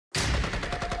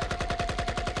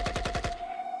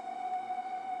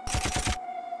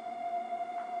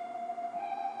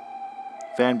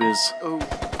Fanbiz. Ooh.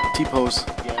 T-pose.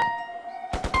 Yeah.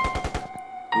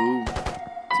 Ooh.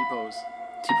 T-pose.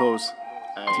 T-pose.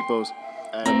 Aye. T-pose.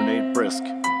 Aye. Lemonade brisk.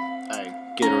 Aye.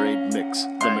 Gatorade mix.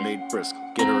 Lemonade brisk.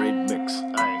 Gatorade mix.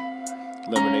 Aye.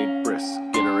 Lemonade brisk.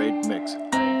 Gatorade mix.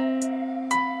 Aye.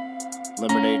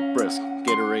 Lemonade brisk.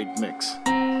 Gatorade mix.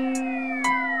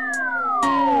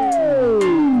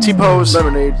 T-pose.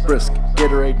 Lemonade brisk.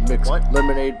 Gatorade mix. What?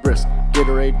 Lemonade brisk.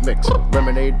 Gatorade mix.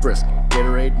 Lemonade brisk.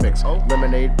 Gatorade mix. Oh.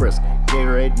 Lemonade brisk.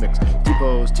 Gatorade mix.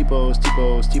 T-pose. T-pose.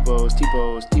 T-pose. T-pose.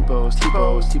 T-pose. T-pose.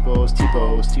 T-pose. T-pose.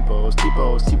 T-pose. T-pose.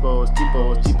 T-pose. T-pose.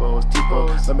 T-pose. T-pose.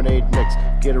 T-pose. Lemonade mix.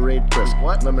 Gatorade brisk.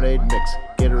 What? Lemonade mix.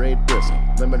 Gatorade brisk.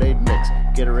 Lemonade mix.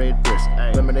 Gatorade brisk.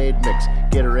 Aye. Lemonade mix.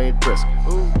 Gatorade brisk.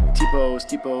 Ooh. T-pose.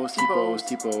 T-pose. T-pose.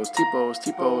 T-pose. T-pose.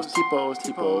 T-pose. T-pose.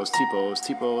 T-pose. T-pose.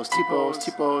 T-pose. T-pose.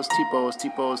 T-pose. T-pose.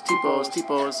 T-pose. T-pose.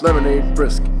 T-pose. Lemonade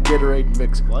brisk. Gatorade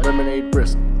mix. What? Lemonade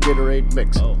brisk. Gatorade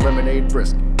mix. Oh. Lemonade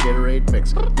brisk. Gatorade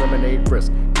mix. Lemonade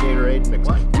brisk. Gatorade mix.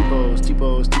 What? T-pose.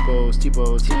 T-pose. T-pose.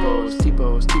 T-pose. T-pose.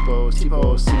 T-pose. T-pose. T-pose.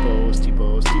 T-pose.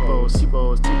 T-pose. T-pose.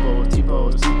 T-pose. T-pose.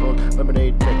 T-pose. T-pose.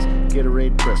 Lemonade mix.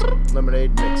 Gatorade brisk.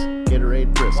 Lemonade mix.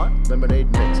 Gatorade brisk. What?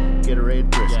 Lemonade mix. Gatorade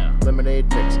brisk. Yeah. Lemonade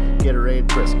mix. Gatorade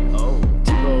brisk. Oh.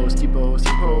 T-pose. T-pose.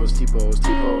 T-pose. T-pose.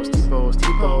 T-pose. T-pose.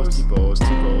 T-pose. T-pose. T-pose.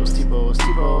 T-pose.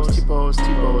 T-pose. T-pose.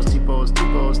 T-pose. T-pose.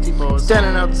 T-pose. T-pose.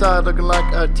 Standing outside looking like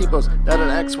a T-pose. Not an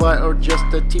XY or just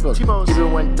a T-pose. T-pose. You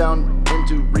went down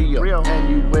into Rio. And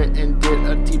you went and did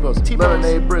a T-pose.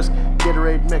 Lemonade brisk.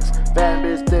 Gatorade mix.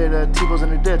 Fanbiz did a T-pose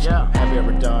in a ditch. Yeah. Have you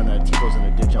ever done a T-pose in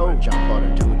a ditch? I'm gonna jump out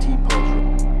into a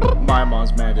T-pose. My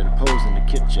mom's man did a pose in the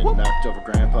kitchen. Whoop. Knocked over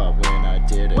grandpa when I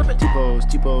did it. Whip it. T-pose,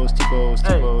 T-pose, T-pose,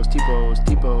 Hey. T-pose, T-pose,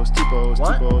 T-pose, T-pose,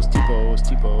 What? T-pose, T-pose,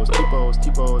 T-pose, T-pose,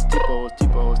 T-pose, T-pose,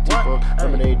 T-pose, T-pose. Hey.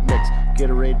 Lemonade mix,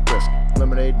 Gatorade brisk.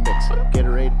 Lemonade mix,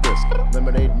 Gatorade brisk.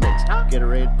 Lemonade mix,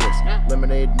 Gatorade brisk.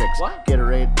 Lemonade mix, What?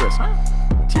 Gatorade brisk.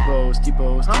 T-pose,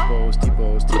 T-pose, T-pose,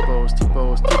 T-pose, T-pose,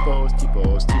 T-pose, T-pose, T-pose,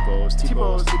 T-pose,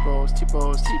 T-pose, T-pose,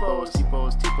 T-pose, T-pose,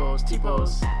 T-pose, T-pose,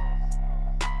 T-pose.